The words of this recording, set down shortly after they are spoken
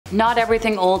Not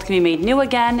everything old can be made new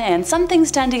again, and some things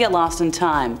tend to get lost in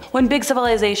time. When big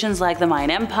civilizations like the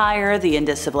Mayan Empire, the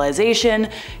Indus civilization,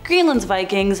 Greenland's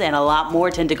Vikings, and a lot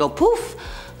more tend to go poof,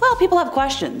 well, people have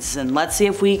questions, and let's see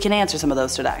if we can answer some of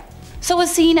those today. So a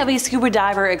scene of a scuba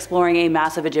diver exploring a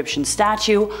massive Egyptian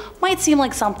statue might seem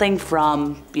like something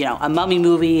from, a mummy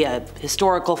movie, a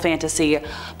historical fantasy,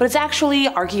 but it's actually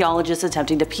archaeologists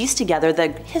attempting to piece together the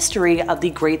history of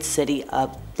the great city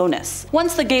of Thonis.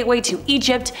 Once the gateway to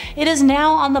Egypt, it is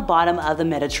now on the bottom of the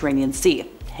Mediterranean Sea,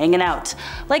 hanging out.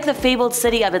 Like the fabled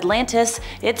city of Atlantis,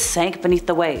 it sank beneath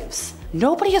the waves.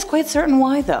 Nobody is quite certain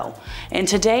why though, and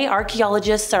today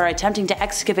archaeologists are attempting to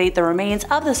excavate the remains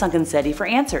of the sunken city for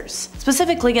answers.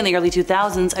 Specifically in the early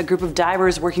 2000s, a group of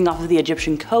divers working off of the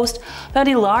Egyptian coast found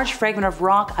a large fragment of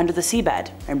rock under the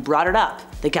seabed and brought it up.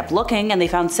 They kept looking and they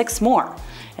found 6 more.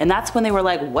 And that's when they were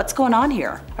like, what's going on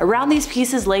here? Around these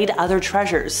pieces laid other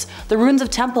treasures, the ruins of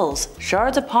temples,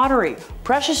 shards of pottery,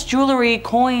 precious jewelry,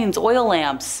 coins, oil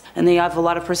lamps, and they have a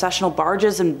lot of processional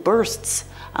barges and bursts.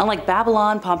 Unlike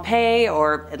Babylon, Pompeii,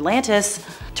 or Atlantis,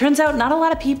 turns out not a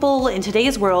lot of people in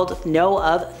today's world know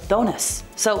of Thonis.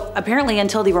 So apparently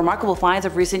until the remarkable finds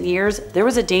of recent years, there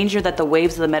was a danger that the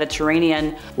waves of the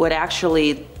Mediterranean would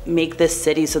actually make this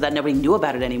city so that nobody knew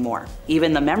about it anymore.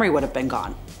 Even the memory would have been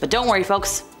gone. But don't worry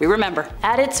folks, we remember.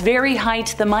 At its very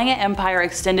height, the Maya Empire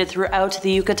extended throughout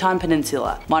the Yucatan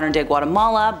Peninsula, modern-day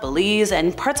Guatemala, Belize,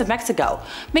 and parts of Mexico,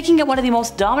 making it one of the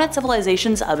most dominant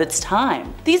civilizations of its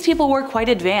time. These people were quite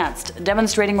advanced,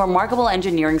 demonstrating remarkable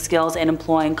engineering skills and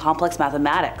employing complex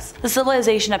mathematics. The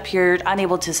civilization appeared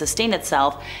unable to sustain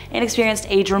itself and experienced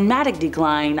a dramatic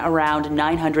decline around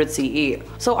 900 CE.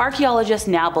 So archaeologists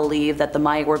now believe that the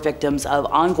Maya were victims of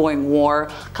ongoing war,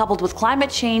 coupled with climate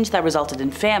change that resulted in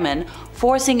famine,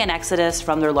 forcing an exodus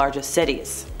from their largest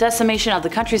cities. Decimation of the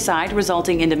countryside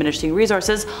resulting in diminishing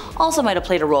resources also might have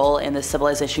played a role in this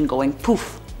civilization going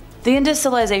poof. The Indus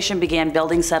civilization began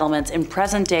building settlements in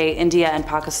present-day India and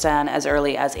Pakistan as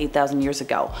early as 8,000 years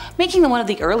ago, making them one of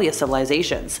the earliest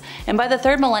civilizations. And by the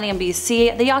 3rd millennium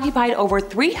BC, they occupied over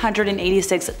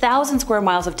 386,000 square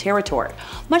miles of territory,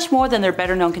 much more than their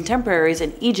better-known contemporaries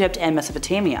in Egypt and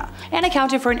Mesopotamia, and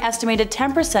accounted for an estimated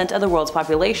 10% of the world's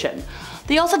population.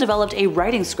 They also developed a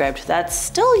writing script that's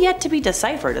still yet to be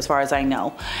deciphered as far as I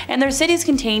know, and their cities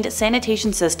contained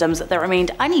sanitation systems that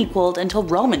remained unequaled until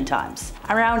Roman times.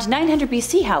 Around 900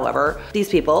 BC, however, these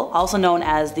people, also known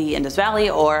as the Indus Valley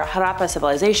or Harappa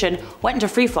civilization, went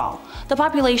into freefall. The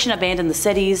population abandoned the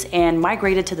cities and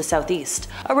migrated to the southeast.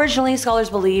 Originally, scholars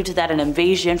believed that an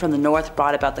invasion from the north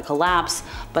brought about the collapse,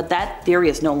 but that theory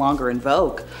is no longer in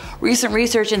vogue. Recent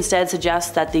research instead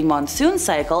suggests that the monsoon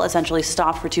cycle essentially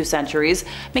stopped for 2 centuries,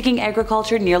 making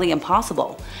agriculture nearly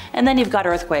impossible. And then you've got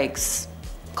earthquakes,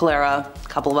 cholera, a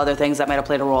couple of other things that might have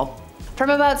played a role. From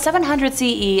about 700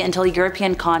 CE until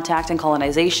European contact and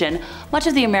colonization, much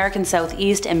of the American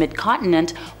southeast and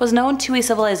mid-continent was known to a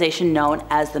civilization known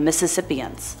as the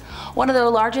Mississippians. One of their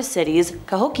largest cities,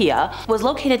 Cahokia, was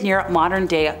located near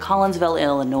modern-day Collinsville,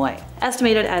 Illinois.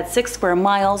 Estimated at 6 square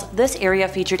miles, this area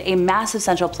featured a massive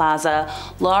central plaza,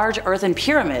 large earthen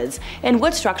pyramids, and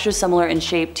wood structures similar in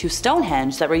shape to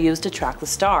Stonehenge that were used to track the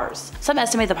stars. Some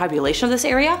estimate the population of this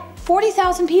area: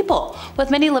 40,000 people, with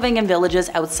many living in villages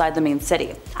outside the main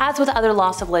city. As with other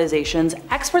lost civilizations,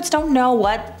 experts don't know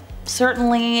what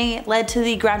certainly led to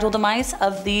the gradual demise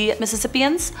of the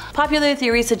Mississippians. Popular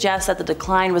theory suggests that the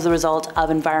decline was the result of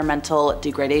environmental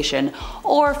degradation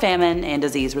or famine and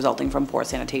disease resulting from poor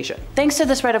sanitation. Thanks to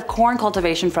the spread of corn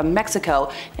cultivation from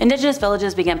Mexico, indigenous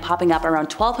villages began popping up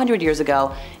around 1200 years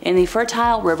ago in the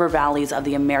fertile river valleys of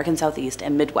the American Southeast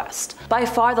and Midwest. By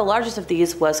far the largest of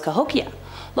these was Cahokia,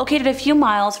 located a few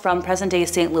miles from present-day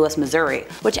St. Louis, Missouri,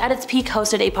 which at its peak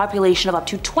hosted a population of up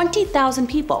to 20,000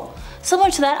 people,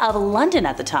 similar to that of London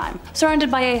at the time.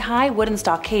 Surrounded by a high wooden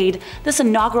stockade, this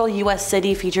inaugural US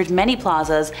city featured many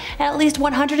plazas and at least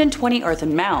 120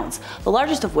 earthen mounds, the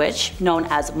largest of which, known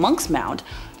as Monk's Mound,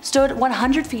 stood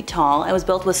 100 feet tall and was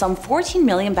built with some 14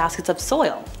 million baskets of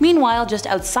soil. Meanwhile, just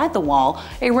outside the wall,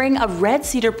 a ring of red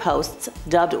cedar posts,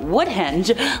 dubbed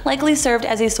Woodhenge, likely served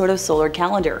as a sort of solar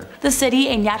calendar. The city,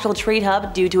 a natural trade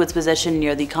hub due to its position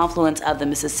near the confluence of the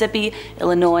Mississippi,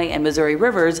 Illinois, and Missouri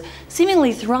rivers,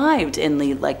 seemingly thrived in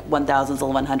the 1000s and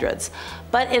 1100s.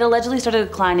 But it allegedly started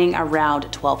declining around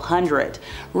 1200,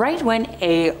 right when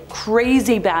a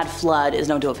crazy bad flood is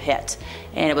known to have hit,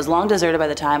 and it was long deserted by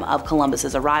the time of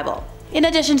Columbus's arrival. In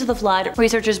addition to the flood,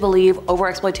 researchers believe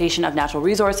overexploitation of natural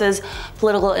resources,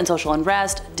 political and social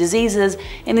unrest, diseases,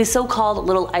 and the so-called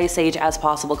Little Ice Age as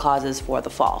possible causes for the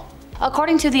fall.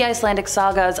 According to the Icelandic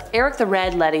sagas, Eric the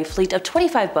Red led a fleet of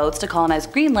 25 boats to colonize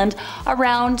Greenland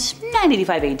around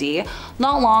 985 AD,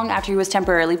 not long after he was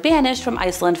temporarily banished from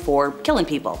Iceland for killing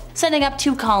people. Setting up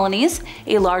two colonies,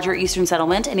 a larger eastern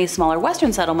settlement and a smaller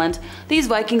western settlement, these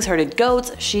Vikings herded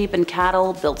goats, sheep, and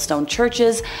cattle, built stone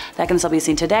churches that can still be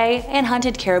seen today, and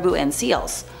hunted caribou and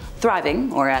seals.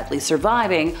 Thriving, or at least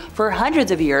surviving, for hundreds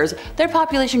of years, their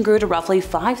population grew to roughly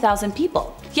 5,000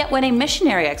 people. Yet when a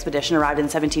missionary expedition arrived in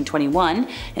 1721,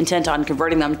 intent on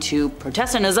converting them to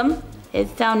Protestantism, it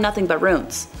found nothing but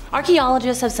ruins.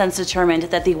 Archaeologists have since determined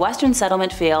that the western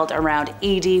settlement failed around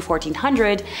AD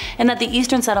 1400 and that the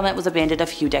eastern settlement was abandoned a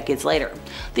few decades later.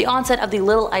 The onset of the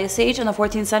Little Ice Age in the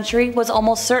 14th century was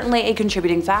almost certainly a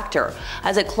contributing factor,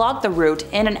 as it clogged the route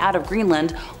in and out of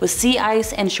Greenland with sea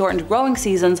ice and shortened growing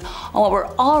seasons on what were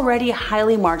already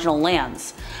highly marginal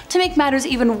lands. To make matters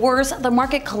even worse, the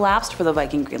market collapsed for the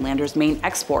Viking Greenlanders' main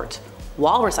export: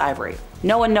 walrus ivory.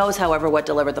 No one knows, however, what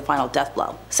delivered the final death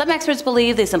blow. Some experts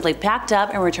believe they simply packed up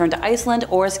and returned to Iceland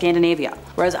or Scandinavia,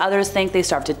 whereas others think they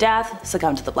starved to death,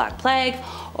 succumbed to the Black Plague,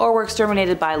 or were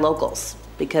exterminated by locals,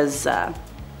 because there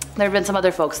have been some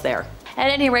other folks there. At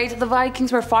any rate, the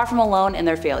Vikings were far from alone in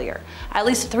their failure. At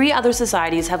least 3 other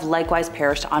societies have likewise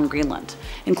perished on Greenland,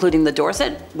 including the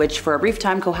Dorset, which for a brief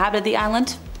time cohabited the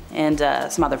island, and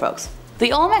some other folks. The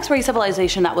Olmecs were a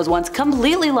civilization that was once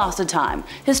completely lost to time.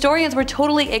 Historians were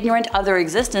totally ignorant of their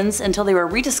existence until they were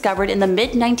rediscovered in the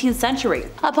mid-19th century.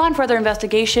 Upon further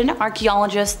investigation,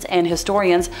 archaeologists and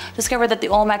historians discovered that the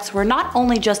Olmecs were not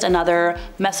only just another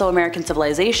Mesoamerican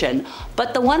civilization,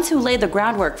 but the ones who laid the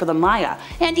groundwork for the Maya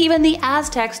and even the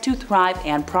Aztecs to thrive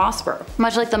and prosper.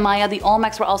 Much like the Maya, the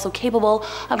Olmecs were also capable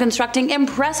of constructing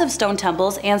impressive stone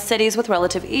temples and cities with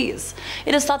relative ease.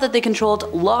 It is thought that they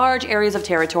controlled large areas of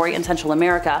territory in Central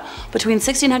America between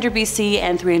 1600 BC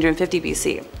and 350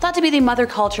 BC. Thought to be the mother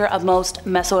culture of most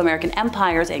Mesoamerican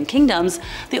empires and kingdoms,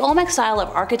 the Olmec style of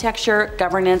architecture,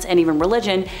 governance, and even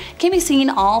religion can be seen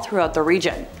all throughout the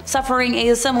region. Suffering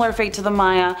a similar fate to the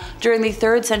Maya, during the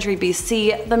 3rd century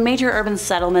BC, the major urban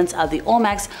settlements of the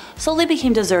Olmecs slowly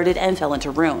became deserted and fell into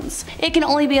ruins. It can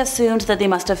only be assumed that they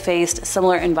must have faced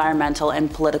similar environmental and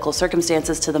political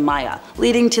circumstances to the Maya,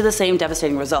 leading to the same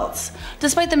devastating results.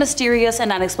 Despite the mysterious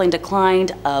and unexplained decline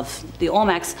of the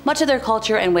Olmecs, much of their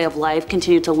culture and way of life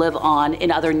continued to live on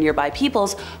in other nearby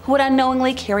peoples who would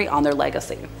unknowingly carry on their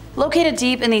legacy. Located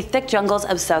deep in the thick jungles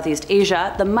of Southeast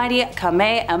Asia, the mighty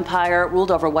Khmer Empire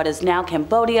ruled over what is now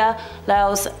Cambodia,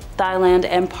 Laos, Thailand,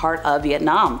 and part of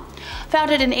Vietnam.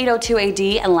 Founded in 802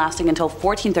 AD and lasting until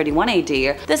 1431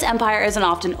 AD, this empire is an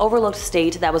often overlooked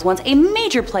state that was once a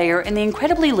major player in the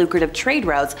incredibly lucrative trade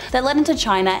routes that led into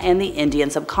China and the Indian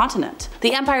subcontinent.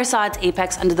 The empire saw its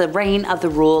apex under the reign of the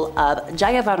rule of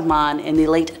Jayavarman in the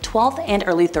late 12th and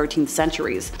early 13th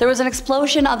centuries. There was an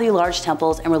explosion of the large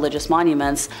temples and religious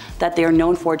monuments that they are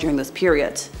known for during this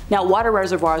period. Now, water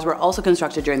reservoirs were also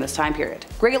constructed during this time period,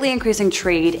 greatly increasing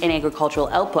trade and agricultural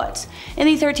output. In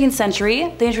the 13th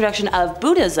century, the introduction of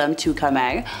Buddhism to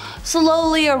Khmer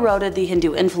slowly eroded the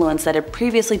Hindu influence that had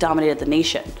previously dominated the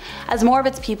nation. As more of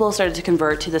its people started to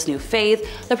convert to this new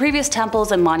faith, the previous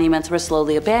temples and monuments were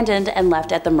slowly abandoned and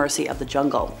left at the mercy of the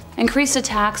jungle. Increased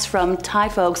attacks from Thai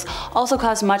folks also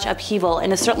caused much upheaval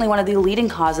and is certainly one of the leading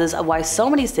causes of why so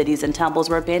many cities and temples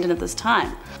were abandoned at this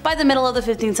time. By the middle of the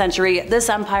 15th century, this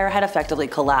empire had effectively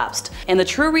collapsed. And the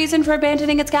true reason for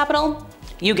abandoning its capital?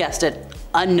 You guessed it,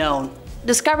 unknown.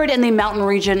 Discovered in the mountain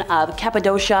region of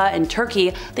Cappadocia in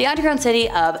Turkey, the underground city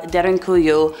of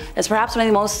Derinkuyu is perhaps one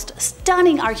of the most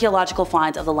stunning archaeological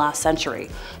finds of the last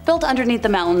century. Built underneath the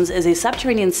mountains is a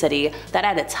subterranean city that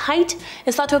at its height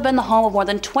is thought to have been the home of more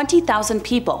than 20,000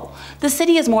 people. The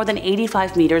city is more than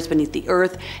 85 meters beneath the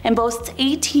earth and boasts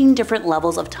 18 different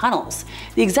levels of tunnels.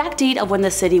 The exact date of when the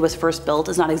city was first built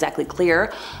is not exactly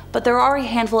clear, but there are a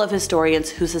handful of historians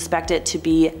who suspect it to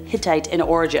be Hittite in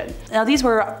origin. Now, these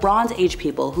were Bronze Age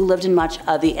people who lived in much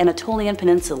of the Anatolian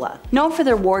Peninsula. Known for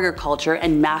their warrior culture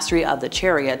and mastery of the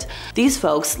chariot, these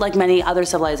folks, like many other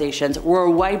civilizations, were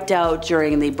wiped out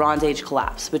during the Bronze Age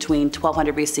collapse between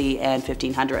 1200 BC and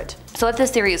 1500. So if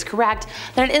this theory is correct,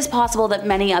 then it is possible that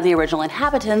many of the original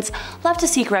inhabitants left to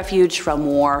seek refuge from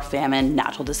war, famine,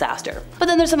 natural disaster. But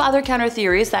then there's some other counter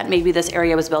theories that maybe this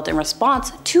area was built in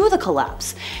response to the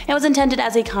collapse and was intended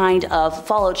as a kind of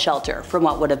fallout shelter from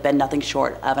what would have been nothing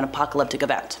short of an apocalyptic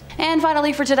event. And And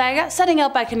finally for today, setting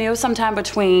out by canoe sometime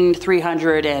between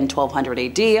 300 and 1200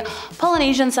 AD,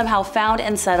 Polynesians somehow found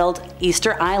and settled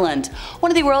Easter Island,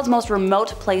 one of the world's most remote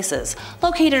places,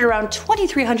 located around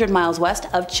 2,300 miles west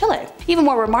of Chile. Even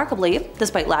more remarkably,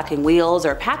 despite lacking wheels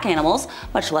or pack animals,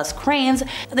 much less cranes,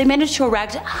 they managed to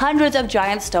erect hundreds of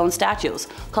giant stone statues,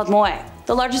 called moai,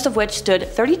 the largest of which stood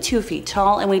 32 feet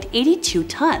tall and weighed 82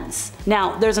 tons.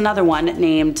 Now, there's another one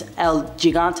named El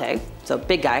Gigante, so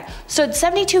big guy, stood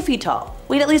 72 feet tall,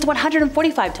 weighed at least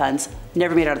 145 tons,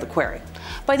 never made out of the quarry.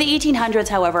 By the 1800s,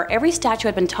 however, every statue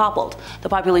had been toppled, the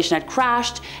population had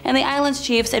crashed, and the island's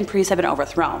chiefs and priests had been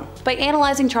overthrown. By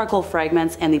analyzing charcoal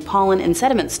fragments and the pollen and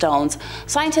sediment stones,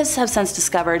 scientists have since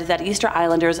discovered that Easter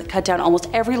Islanders cut down almost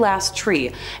every last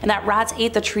tree, and that rats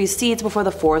ate the tree's seeds before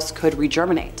the forest could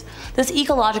regerminate. This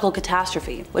ecological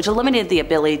catastrophe, which eliminated the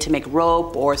ability to make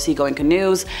rope or seagoing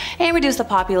canoes and reduced the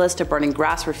populace to burning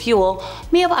grass for fuel,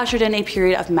 may have ushered in a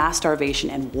period of mass starvation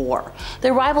and war. The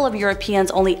arrival of Europeans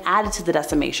only added to the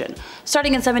decimation,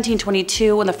 starting in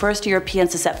 1722 when the first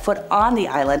Europeans to set foot on the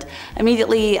island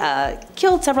immediately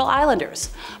killed several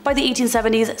islanders. By the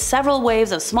 1870s, several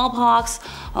waves of smallpox,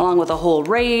 along with a whole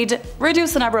raid,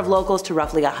 reduced the number of locals to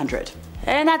roughly 100.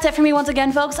 And that's it for me once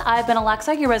again, folks. I've been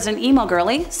Alexa, your resident emo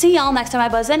girly. See y'all next time I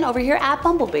buzz in over here at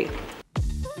Bumblebee.